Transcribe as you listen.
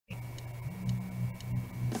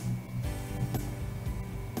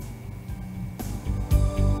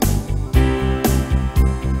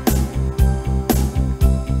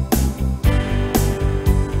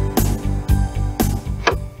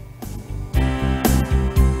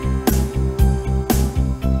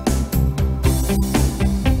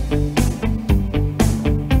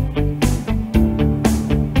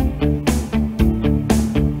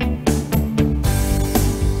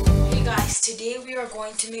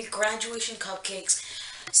to make graduation cupcakes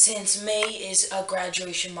since May is a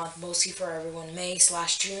graduation month, mostly for everyone,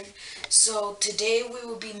 May/June. So today we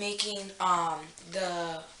will be making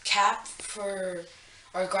the cap for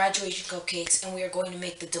our graduation cupcakes, and we are going to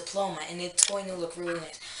make the diploma, and it's going to look really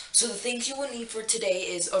nice. So the things you will need for today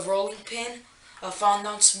is a rolling pin, a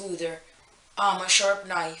fondant smoother, a sharp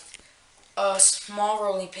knife, a small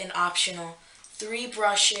rolling pin optional, 3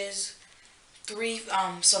 brushes,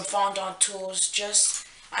 some fondant tools. Just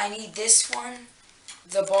I need this one,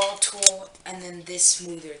 the ball tool, and then this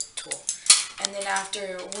smoother tool. And then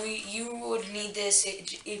after you would need this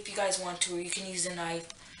if you guys want to, or you can use a knife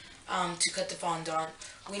to cut the fondant.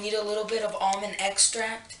 We need a little bit of almond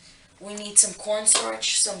extract. We need some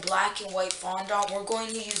cornstarch, some black and white fondant. We're going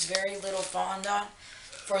to use very little fondant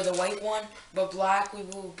for the white one, but black we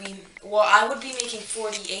will be, well, I would be making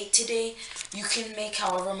 48 today. You can make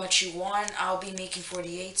however much you want. I'll be making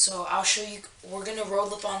 48, so I'll show you. We're gonna roll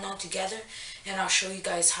the fondant together, and I'll show you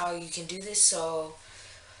guys how you can do this. So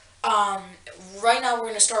right now we're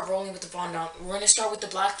gonna start rolling with the fondant. We're gonna start with the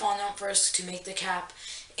black fondant first to make the cap.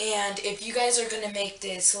 And if you guys are gonna make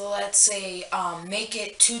this, let's say make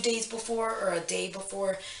it 2 days before or a day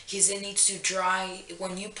before, because it needs to dry.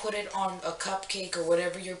 When you put it on a cupcake or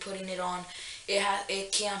whatever you're putting it on,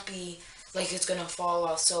 it can't be like it's gonna fall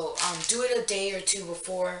off. So do it a day or two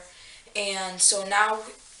before. And so now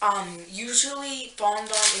usually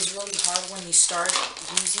fondant is really hard when you start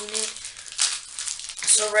using it.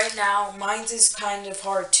 So right now mine is kind of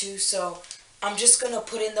hard too. So I'm just going to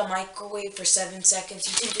put in the microwave for 7 seconds.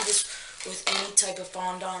 You can do this with any type of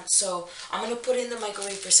fondant. So I'm going to put in the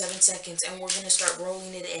microwave for 7 seconds, and we're going to start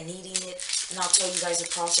rolling it and kneading it, and I'll tell you guys the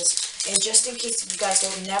process. And just in case you guys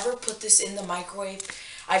don't, never put this in the microwave.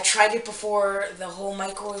 I tried it before, the whole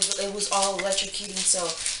microwave, it was all electrocuting, so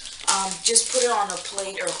just put it on a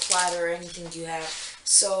plate or a platter or anything you have.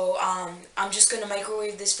 So I'm just going to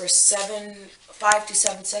microwave this for 5 to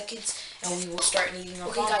 7 seconds, and we will start kneading our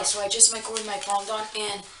fondant. Okay guys, so I just microwaved my fondant,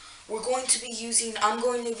 and I'm going to be using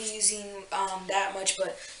that much,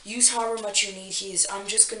 but use however much you need. I'm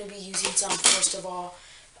just going to be using some first of all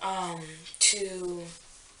to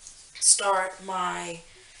start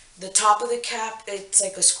the top of the cap. It's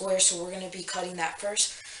like a square, so we're going to be cutting that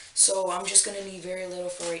first. So I'm just going to need very little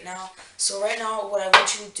for right now. So right now what I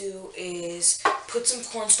want you to do is put some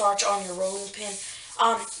cornstarch on your rolling pin.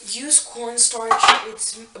 Use cornstarch,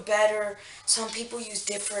 it's better. Some people use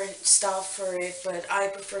different stuff for it, but I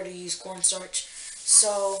prefer to use cornstarch.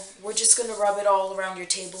 So we're just going to rub it all around your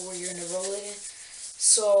table where you're going to roll it in.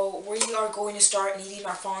 So we are going to start kneading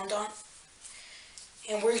our fondant.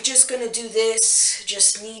 And we're just going to do this,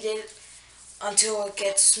 just knead it until it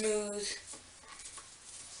gets smooth.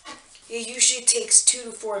 It usually takes 2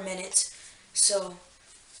 to 4 minutes, so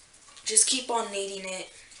just keep on kneading it,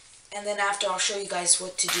 and then after I'll show you guys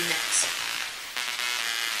what to do next.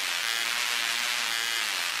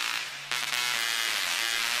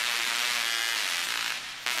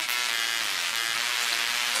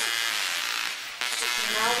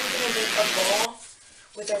 Now we're going to make a ball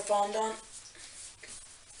with our fondant.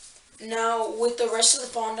 Now with the rest of the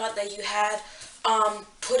fondant that you had,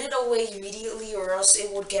 put it away immediately, or else it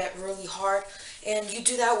would get really hard. And you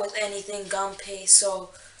do that with anything, gum paste.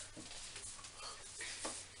 So,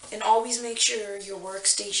 and always make sure your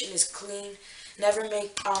workstation is clean. Never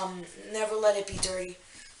let it be dirty.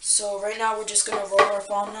 So right now we're just gonna roll our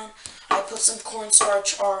fondant. I put some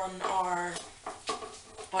cornstarch on our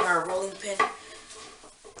rolling pin.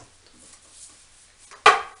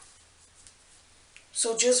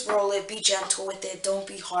 So just roll it. Be gentle with it. Don't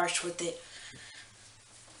be harsh with it.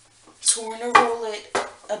 So we're going to roll it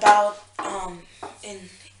about an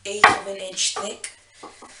 1/8 of an inch thick.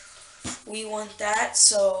 We want that,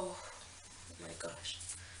 so, oh my gosh.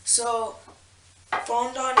 So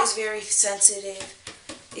fondant is very sensitive.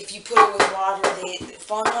 If you put it with water,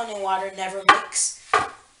 fondant and water never mix.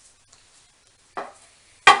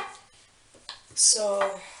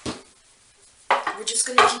 So we're just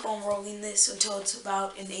going to keep on rolling this until it's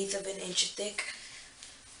about an 1/8 of an inch thick.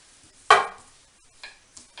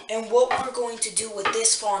 And what we're going to do with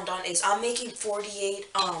this fondant is I'm making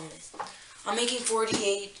 48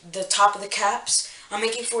 the top of the caps. I'm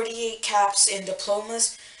making 48 caps and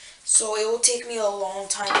diplomas. So it will take me a long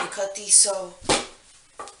time to cut these, so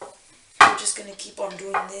I'm just going to keep on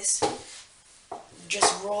doing this.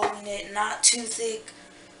 Just rolling it, not too thick,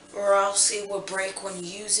 or else it will break when you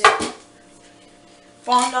use it.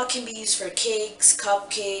 Fondant can be used for cakes,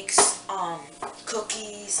 cupcakes,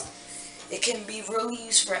 cookies. It can be really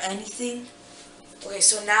used for anything. Okay,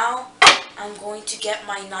 so now I'm going to get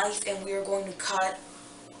my knife, and we are going to cut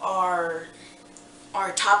our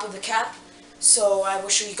our top of the cap. So I will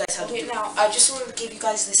show you guys how to do it. Now, I just wanted to give you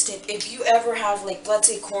guys this tip. If you ever have, like, let's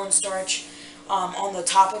say cornstarch on the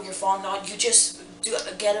top of your fondant, you just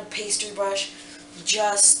get a pastry brush,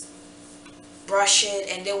 just brush it,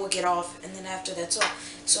 and it will get off. And then after that's all.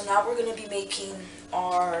 So now we're going to be making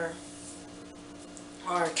our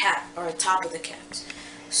cap, our top of the caps.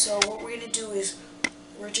 So what we're going to do is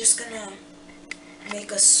we're just going to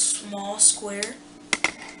make a small square.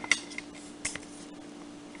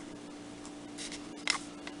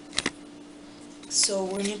 So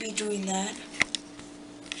we're going to be doing that.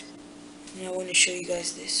 And I want to show you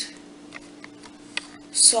guys this.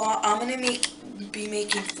 So I'm going to be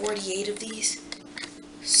making 48 of these.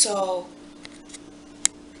 So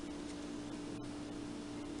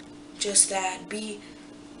just that. Be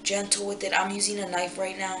gentle with it. I'm using a knife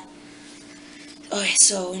right now. Okay,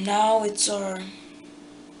 so now it's our...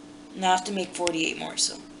 Now I have to make 48 more,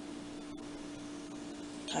 so...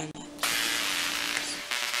 Time lapse.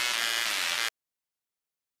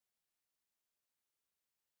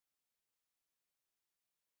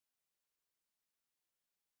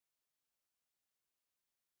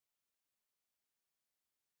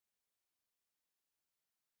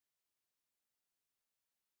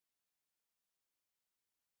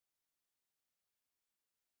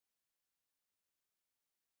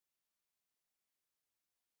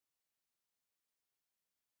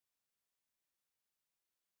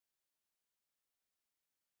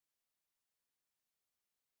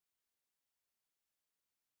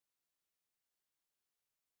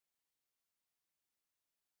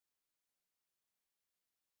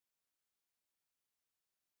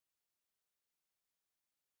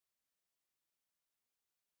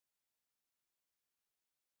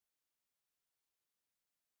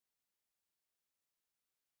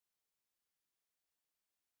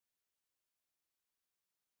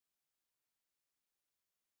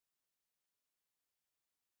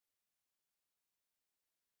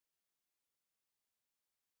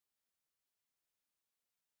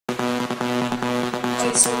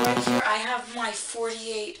 Okay, so right here I have my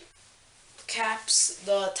 48 caps,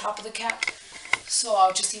 the top of the cap. So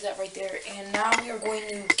I'll just leave that right there. And now we are going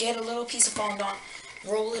to get a little piece of fondant,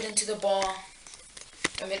 roll it into the ball.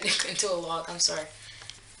 I mean, into a log, I'm sorry.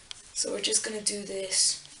 So we're just going to do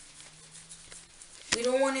this. We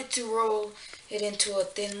don't want it to roll it into a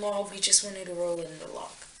thin log, we just want it to roll it in the log.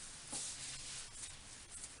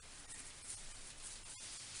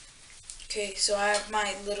 Okay, so I have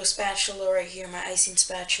my little spatula right here, my icing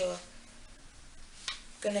spatula.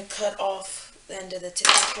 Gonna cut off the end of the tip.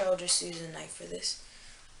 Okay, I'll just use a knife for this.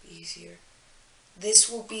 Easier. This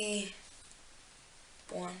will be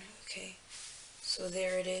one. Okay, so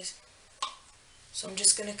there it is. So I'm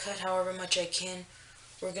just gonna cut however much I can.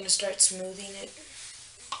 We're gonna start smoothing it.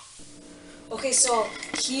 Okay, so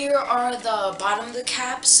here are the bottom of the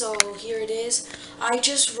cap. So here it is. I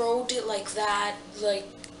just rolled it like that,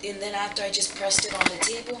 and then after I just pressed it on the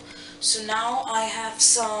table. So now I have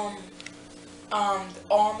some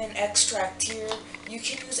almond extract here. You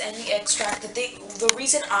can use any extract. The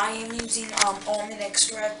reason I am using almond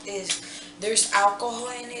extract is there's alcohol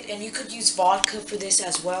in it, and you could use vodka for this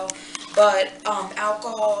as well. But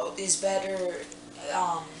alcohol is better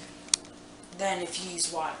than if you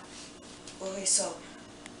use water. Okay, so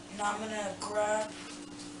now I'm gonna grab.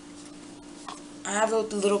 I have a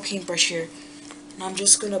little paintbrush here, and I'm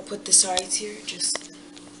just gonna put the sides here, just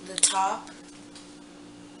the top.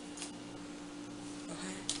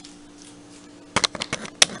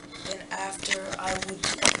 Then after I would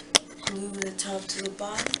glue the top to the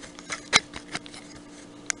bottom.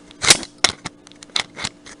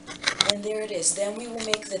 And there it is. Then we will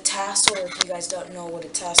make the tassel, or if you guys don't know what a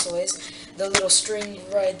tassel is, the little string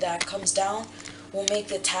thread that comes down. We'll make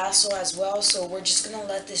the tassel as well. So we're just going to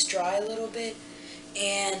let this dry a little bit,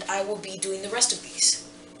 and I will be doing the rest of these.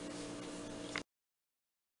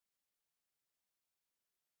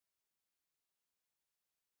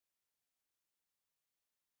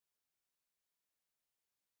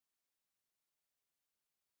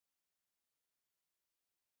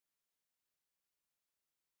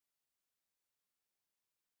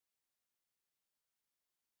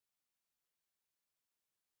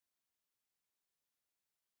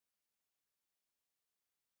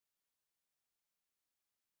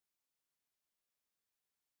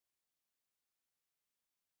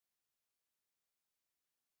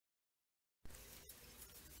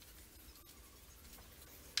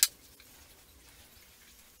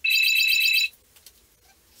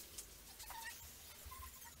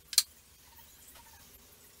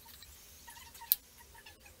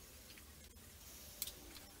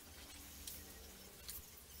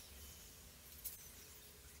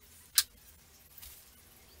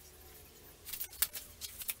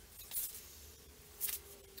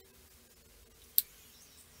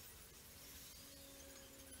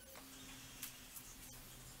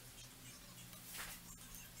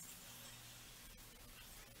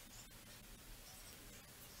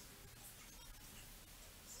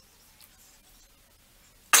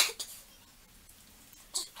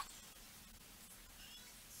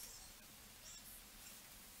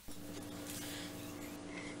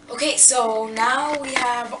 Okay, so now we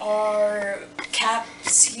have our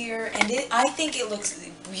caps here, and I think it looks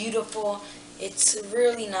beautiful. It's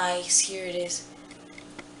really nice. Here it is.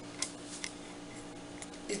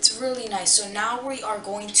 It's really nice. So now we are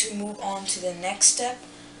going to move on to the next step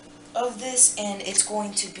of this, and it's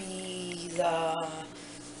going to be the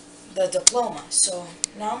diploma. So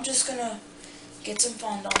now I'm just gonna get some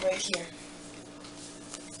fondant right here.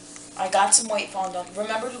 I got some white fondant.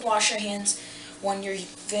 Remember to wash your hands when you're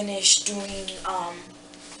finished doing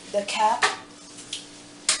the cap.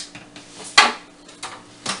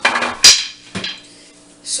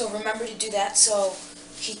 So remember to do that. So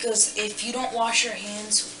because if you don't wash your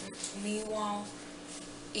hands,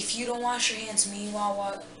 if you don't wash your hands,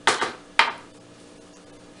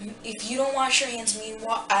 if you don't wash your hands,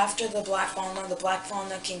 after the black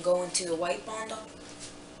fondant can go into the white fondant.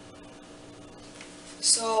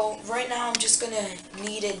 So right now I'm just gonna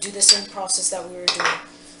knead it, do the same process that we were doing.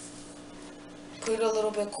 Put a little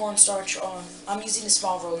bit of cornstarch on. I'm using a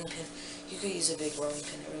small rolling pin. You could use a big rolling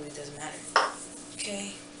pin, it really doesn't matter.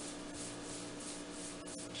 Okay.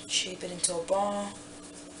 Shape it into a ball.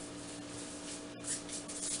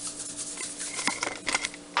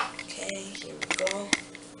 Okay, here we go.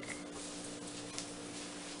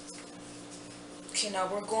 Okay, now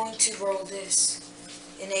we're going to roll this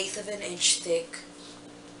 1/8 of an inch thick.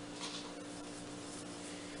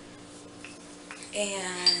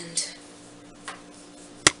 And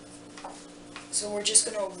so we're just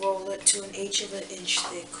going to roll it to 1/8 of an inch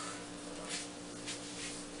thick.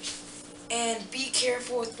 And be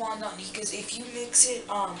careful with fondant, because if you mix it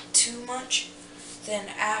too much, then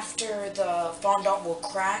after the fondant will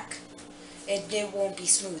crack, it won't be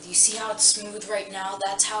smooth. You see how it's smooth right now?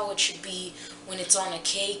 That's how it should be when it's on a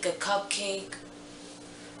cake, a cupcake,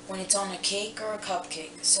 when it's on a cake or a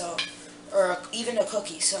cupcake, so, or even a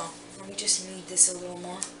cookie. So let me just knead this a little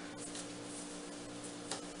more.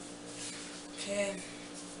 Okay,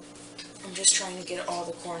 I'm just trying to get all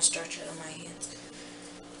the cornstarch out of my hands.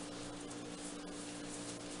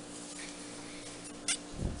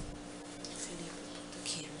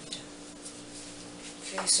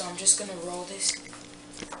 Okay, so I'm just gonna roll this.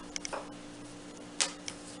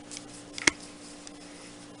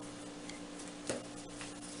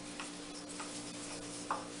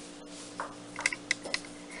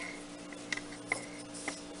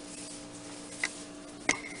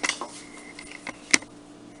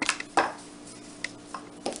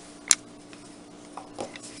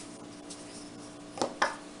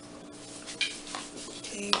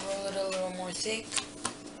 Okay, roll it a little more thick.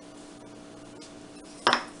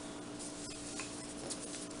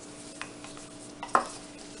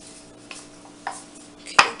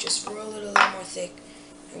 Just roll it a little more thick.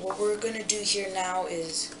 And what we're going to do here now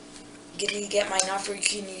is, get my knife, or you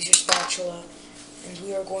can use your spatula, and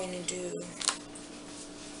we are going to do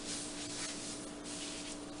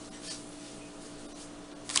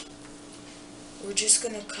we're just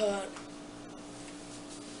going to cut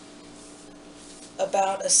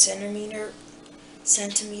about a centimeter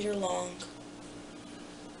long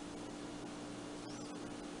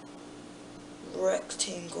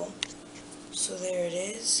rectangle. So there it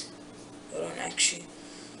is. Hold on, actually,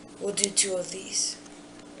 we'll do 2 of these,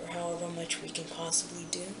 or however much we can possibly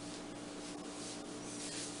do.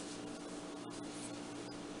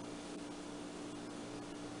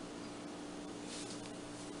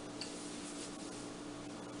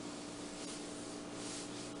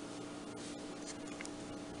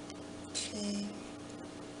 Okay.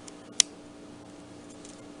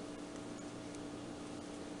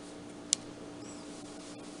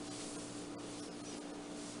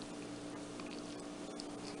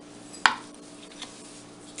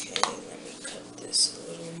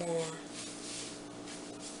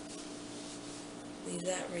 Leave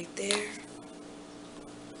that right there.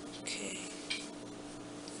 Okay.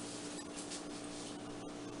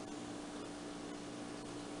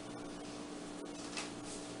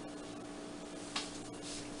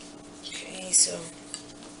 Okay, so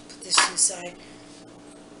put this to the side.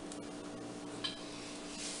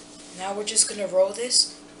 Now we're just gonna roll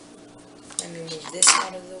this. Let me move this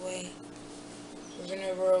out of the way. We're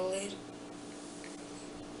gonna roll it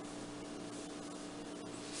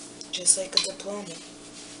just like a diploma.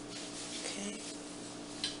 Okay.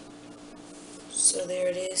 So there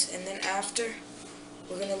it is. And then after,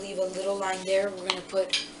 we're gonna leave a little line there. We're gonna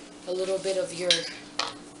put a little bit of your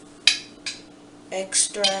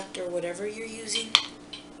extract or whatever you're using.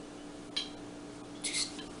 Just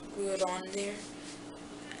glue it on there.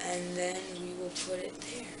 And then we will put it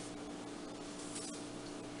there.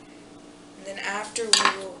 And then after,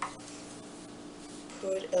 we will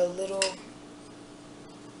put a little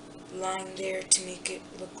line there to make it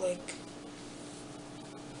look like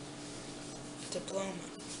diploma.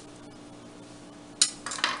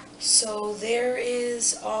 So there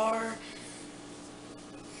is our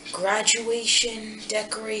graduation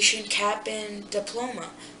decoration cap and diploma.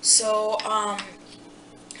 So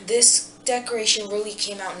this decoration really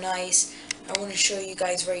came out nice. I want to show you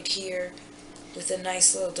guys right here with a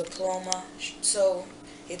nice little diploma. So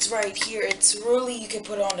it's right here. It's really, you can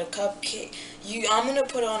put on a cupcake. I'm gonna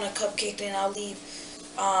put on a cupcake, and I'll leave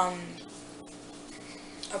I'll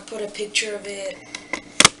put a picture of it.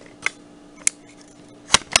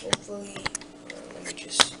 Hopefully, let me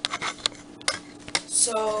just.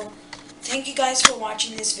 So, thank you guys for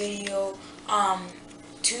watching this video.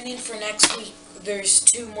 Tune in for next week. There's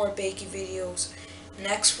 2 more baking videos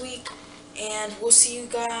next week, and we'll see you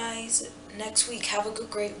guys next week. Have a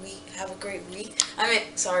great week. Have a great week.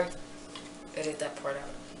 Sorry, edit that part out.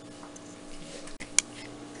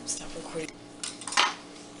 Stop recording.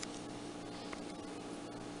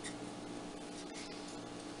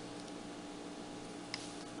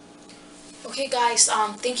 Okay guys,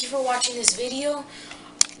 thank you for watching this video.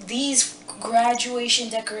 These graduation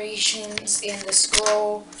decorations and the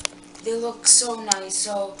scroll, they look so nice.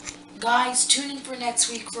 So guys, tune in for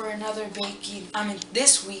next week for another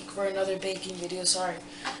this week for another baking video, sorry.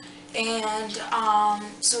 And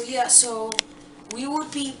so yeah, so we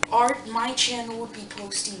would be my channel would be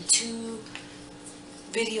posting 2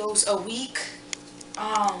 videos a week.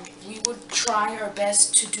 We would try our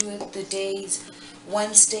best to do it the days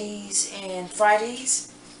Wednesdays and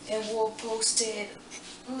Fridays, and we'll post it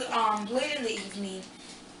late in the evening.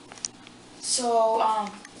 So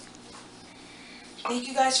thank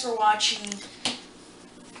you guys for watching,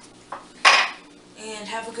 and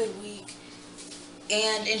have a good week,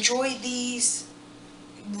 and enjoy these.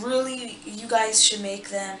 Really, you guys should make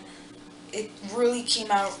them. It really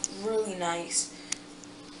came out really nice.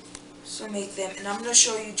 So make them, and I'm going to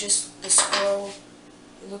show you just the scroll.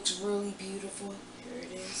 It looks really beautiful. Here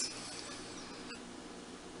it is.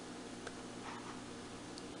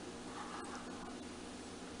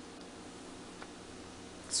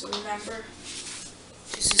 So remember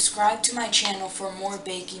to subscribe to my channel for more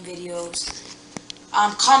baking videos.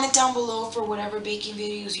 Comment down below for whatever baking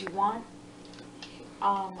videos you want.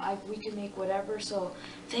 We can make whatever. So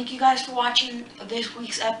thank you guys for watching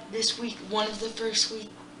this week, one of the first week.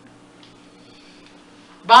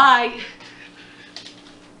 Bye.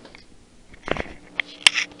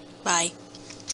 Bye.